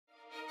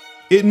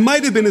It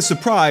might have been a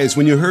surprise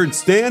when you heard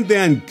Stan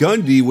Van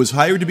Gundy was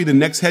hired to be the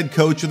next head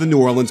coach of the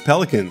New Orleans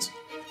Pelicans.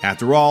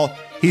 After all,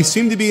 he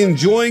seemed to be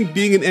enjoying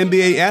being an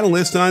NBA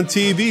analyst on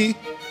TV,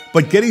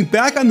 but getting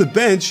back on the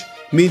bench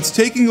means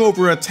taking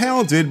over a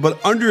talented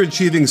but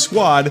underachieving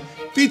squad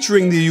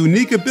featuring the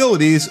unique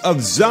abilities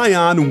of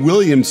Zion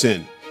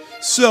Williamson.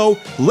 So,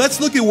 let's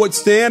look at what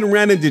Stan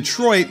ran in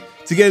Detroit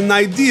to get an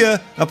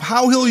idea of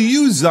how he'll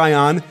use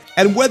Zion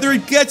and whether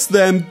it gets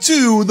them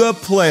to the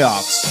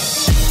playoffs.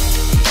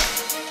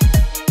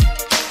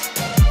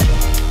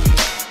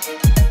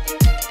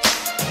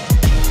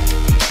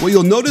 What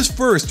you'll notice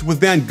first with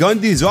Van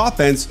Gundy's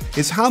offense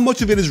is how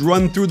much of it is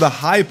run through the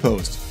high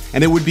post,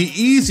 and it would be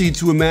easy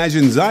to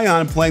imagine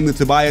Zion playing the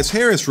Tobias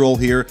Harris role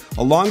here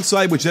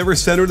alongside whichever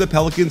center the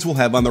Pelicans will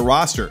have on the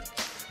roster.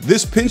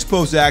 This pinch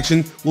post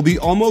action will be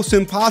almost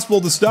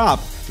impossible to stop,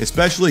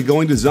 especially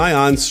going to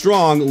Zion's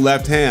strong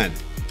left hand.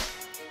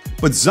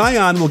 But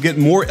Zion will get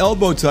more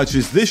elbow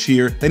touches this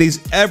year than he's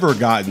ever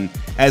gotten,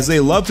 as they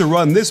love to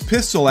run this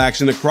pistol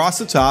action across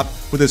the top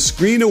with a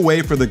screen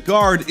away for the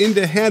guard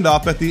into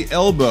handoff at the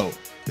elbow.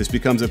 This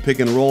becomes a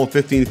pick and roll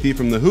 15 feet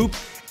from the hoop,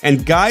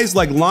 and guys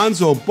like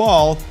Lonzo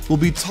Ball will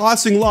be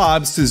tossing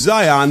lobs to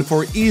Zion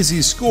for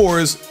easy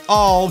scores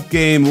all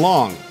game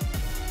long.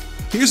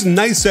 Here's a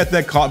nice set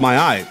that caught my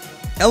eye.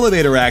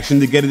 Elevator action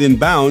to get it in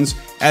bounds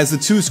as the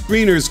two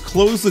screeners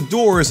close the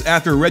doors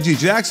after Reggie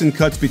Jackson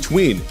cuts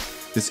between.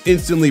 This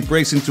instantly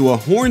breaks into a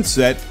horn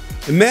set.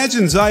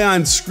 Imagine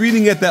Zion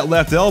screening at that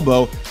left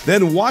elbow,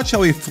 then watch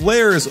how he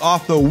flares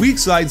off the weak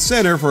side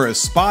center for a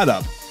spot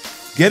up.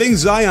 Getting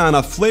Zion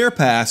a flare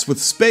pass with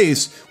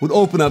space would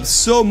open up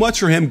so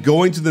much for him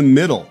going to the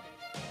middle.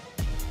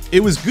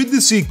 It was good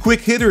to see quick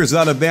hitters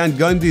out of Van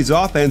Gundy's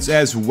offense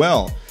as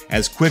well,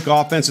 as quick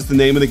offense is the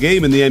name of the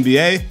game in the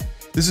NBA.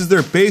 This is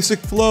their basic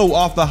flow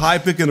off the high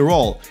pick and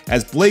roll,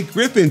 as Blake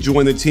Griffin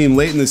joined the team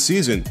late in the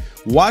season.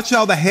 Watch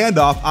how the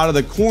handoff out of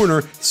the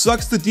corner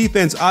sucks the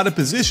defense out of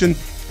position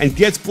and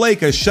gets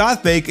Blake a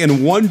shot fake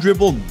and one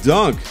dribble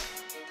dunk.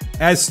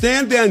 As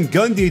Stan Van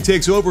Gundy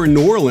takes over in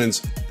New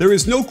Orleans, there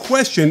is no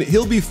question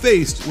he'll be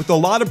faced with a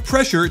lot of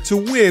pressure to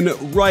win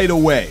right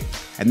away.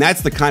 And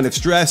that's the kind of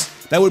stress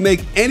that would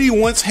make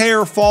anyone's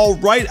hair fall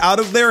right out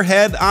of their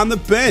head on the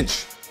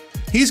bench.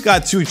 He's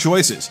got two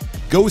choices: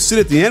 go sit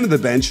at the end of the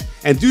bench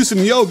and do some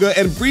yoga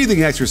and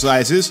breathing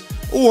exercises,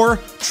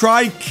 or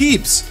try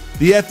Keeps,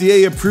 the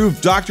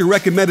FDA-approved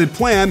doctor-recommended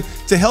plan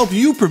to help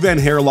you prevent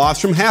hair loss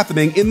from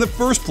happening in the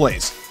first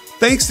place.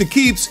 Thanks to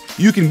Keeps,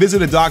 you can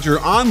visit a doctor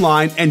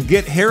online and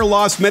get hair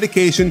loss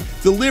medication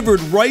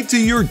delivered right to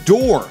your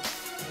door.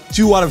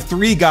 2 out of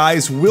 3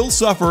 guys will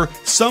suffer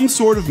some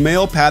sort of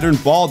male pattern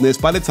baldness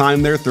by the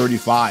time they're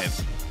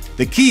 35.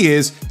 The key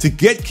is to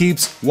get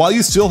Keeps while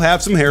you still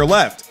have some hair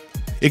left.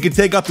 It can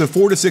take up to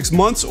 4 to 6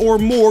 months or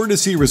more to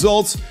see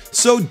results,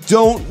 so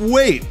don't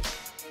wait.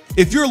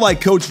 If you're like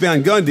Coach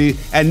Van Gundy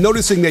and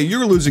noticing that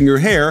you're losing your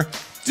hair,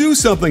 do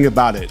something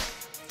about it.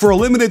 For a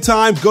limited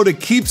time, go to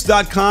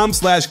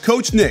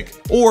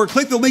keeps.com/CoachNick or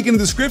click the link in the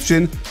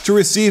description to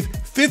receive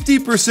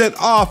 50%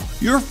 off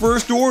your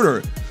first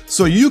order,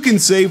 so you can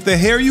save the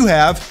hair you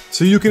have,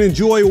 so you can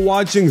enjoy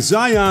watching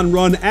Zion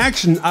run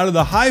action out of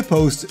the high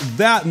post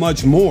that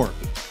much more.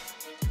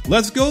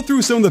 Let's go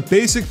through some of the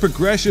basic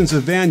progressions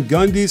of Van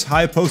Gundy's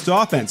high post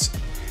offense.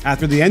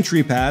 After the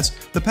entry pass,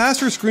 the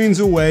passer screens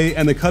away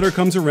and the cutter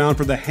comes around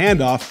for the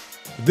handoff.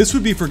 This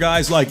would be for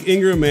guys like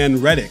Ingram and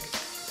Redick.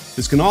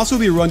 This can also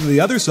be run to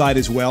the other side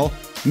as well,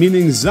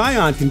 meaning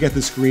Zion can get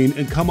the screen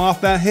and come off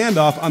that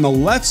handoff on the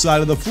left side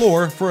of the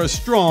floor for a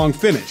strong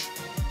finish.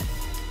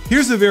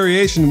 Here's a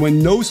variation when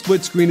no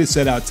split screen is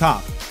set out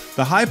top.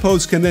 The high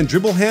post can then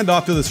dribble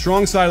handoff to the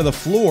strong side of the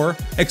floor.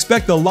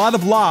 Expect a lot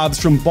of lobs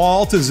from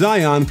Ball to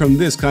Zion from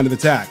this kind of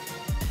attack.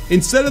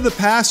 Instead of the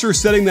passer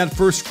setting that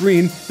first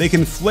screen, they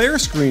can flare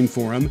screen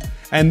for him,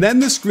 and then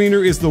the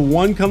screener is the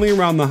one coming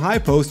around the high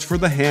post for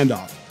the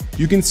handoff.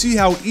 You can see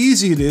how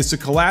easy it is to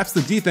collapse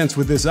the defense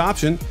with this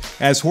option,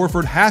 as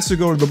Horford has to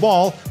go to the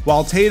ball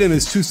while Tatum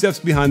is 2 steps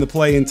behind the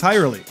play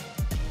entirely.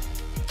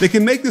 They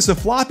can make this a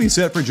floppy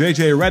set for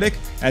JJ Redick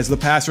as the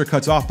passer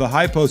cuts off the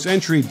high post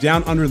entry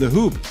down under the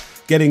hoop,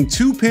 getting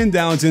 2 pin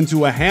downs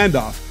into a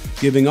handoff,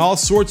 giving all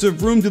sorts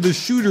of room to the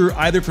shooter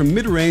either from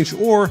mid-range,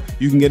 or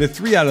you can get a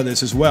 3 out of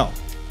this as well.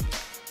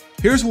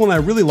 Here's one I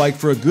really like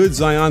for a good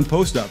Zion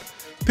post-up.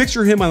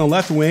 Picture him on the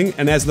left wing,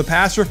 and as the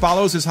passer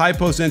follows his high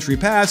post entry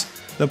pass,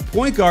 the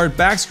point guard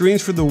back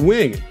screens for the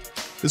wing.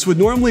 This would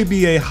normally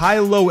be a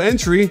high-low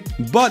entry,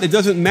 but it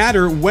doesn't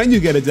matter when you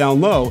get it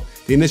down low.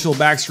 The initial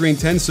back screen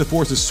tends to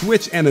force a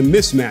switch and a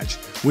mismatch,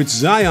 which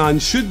Zion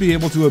should be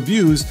able to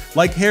abuse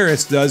like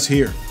Harris does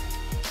here.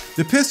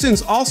 The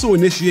Pistons also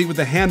initiate with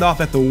a handoff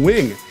at the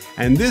wing,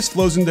 and this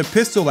flows into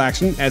pistol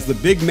action as the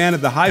big man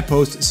at the high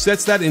post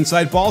sets that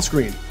inside ball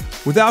screen.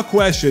 Without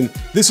question,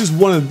 this is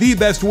one of the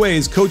best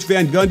ways Coach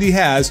Van Gundy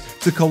has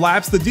to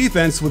collapse the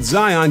defense with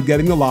Zion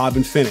getting the lob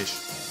and finish.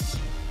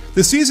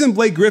 The season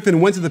Blake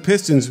Griffin went to the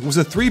Pistons was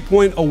a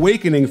 3-point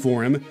awakening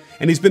for him,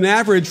 and he's been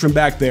average from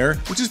back there,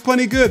 which is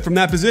plenty good from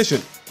that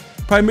position.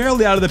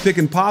 Primarily out of the pick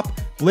and pop,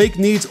 Blake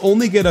needs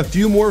only get a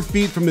few more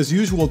feet from his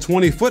usual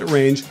 20-foot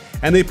range,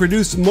 and they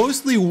produce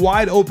mostly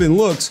wide open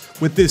looks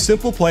with this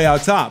simple play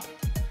out top.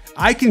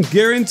 I can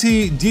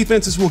guarantee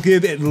defenses will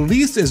give at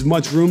least as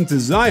much room to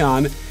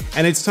Zion,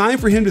 and it's time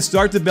for him to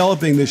start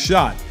developing this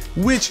shot,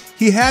 which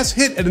he has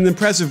hit at an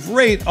impressive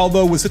rate,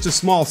 although with such a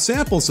small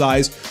sample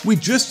size, we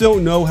just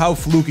don't know how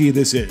fluky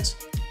this is.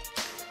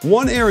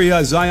 One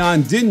area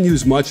Zion didn't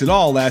use much at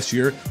all last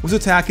year was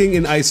attacking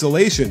in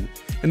isolation,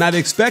 and I'd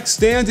expect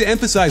Stan to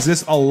emphasize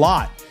this a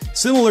lot,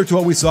 similar to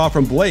what we saw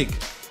from Blake.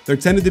 There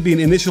tended to be an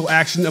initial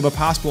action of a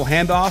possible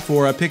handoff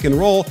or a pick and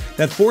roll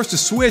that forced a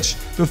switch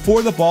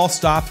before the ball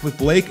stopped with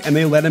Blake and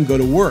they let him go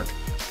to work,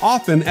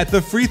 often at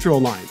the free throw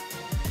line.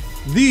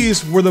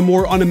 These were the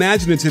more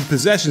unimaginative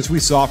possessions we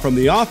saw from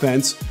the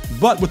offense,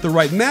 but with the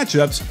right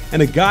matchups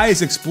and a guy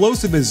as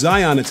explosive as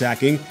Zion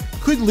attacking,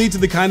 could lead to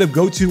the kind of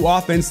go-to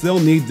offense they'll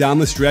need down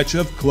the stretch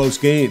of close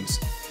games.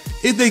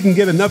 If they can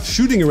get enough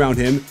shooting around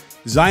him,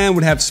 Zion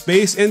would have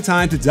space and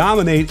time to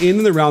dominate in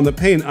and around the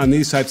paint on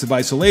these types of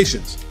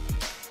isolations.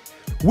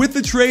 With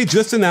the trade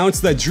just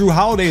announced that Jrue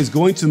Holiday is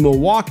going to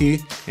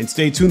Milwaukee, and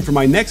stay tuned for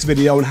my next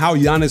video on how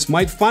Giannis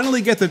might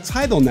finally get the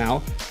title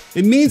now,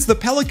 it means the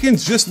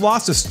Pelicans just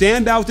lost a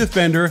standout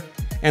defender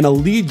and a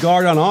lead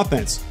guard on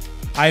offense.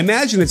 I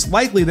imagine it's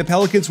likely the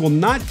Pelicans will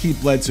not keep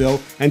Bledsoe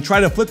and try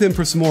to flip him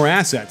for some more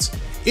assets,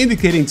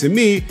 indicating to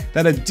me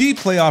that a deep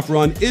playoff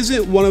run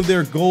isn't one of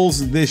their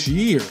goals this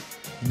year.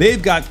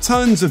 They've got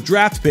tons of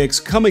draft picks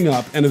coming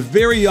up and a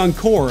very young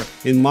core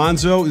in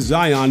Lonzo,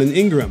 Zion, and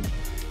Ingram.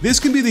 This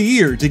can be the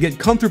year to get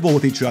comfortable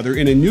with each other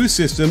in a new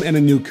system and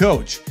a new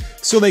coach,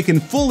 so they can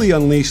fully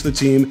unleash the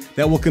team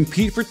that will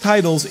compete for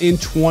titles in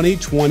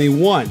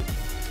 2021.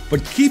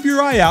 But keep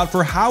your eye out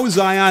for how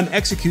Zion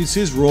executes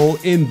his role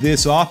in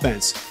this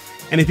offense.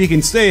 And if he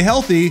can stay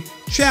healthy,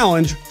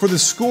 challenge for the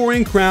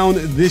scoring crown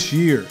this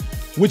year,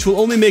 which will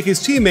only make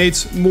his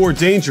teammates more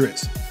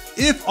dangerous.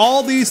 If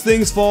all these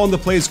things fall into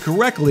place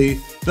correctly,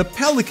 the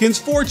Pelicans'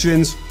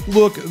 fortunes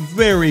look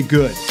very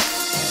good.